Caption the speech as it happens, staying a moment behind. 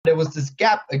there was this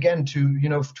gap again to,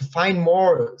 to find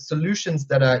more solutions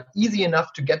that are easy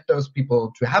enough to get those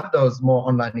people to have those more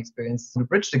online experiences, to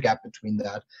bridge the gap between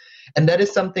that. And that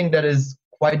is something that is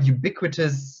quite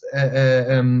ubiquitous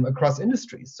across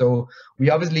industries. So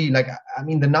we obviously,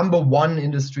 the number one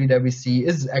industry that we see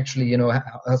is actually,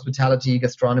 hospitality,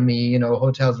 gastronomy,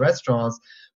 hotels, restaurants.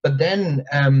 But then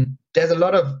there's a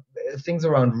lot of things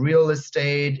around real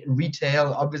estate,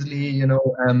 retail, obviously,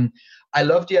 I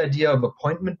love the idea of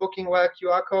appointment booking via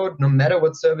QR code, no matter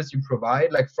what service you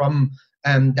provide. Like from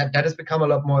that has become a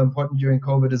lot more important during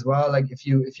COVID as well. Like if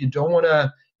you don't want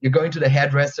to, you're going to the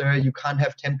hairdresser, you can't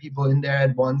have 10 people in there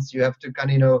at once. You have to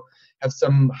kind of, have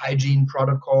some hygiene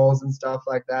protocols and stuff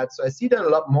like that. So I see that a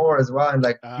lot more as well in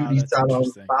like beauty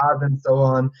salons, spas, and so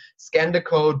on. Scan the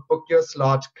code, book your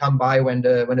slot, come by when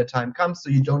the time comes,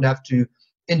 so you don't have to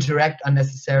interact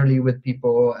unnecessarily with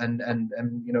people and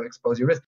expose your risk.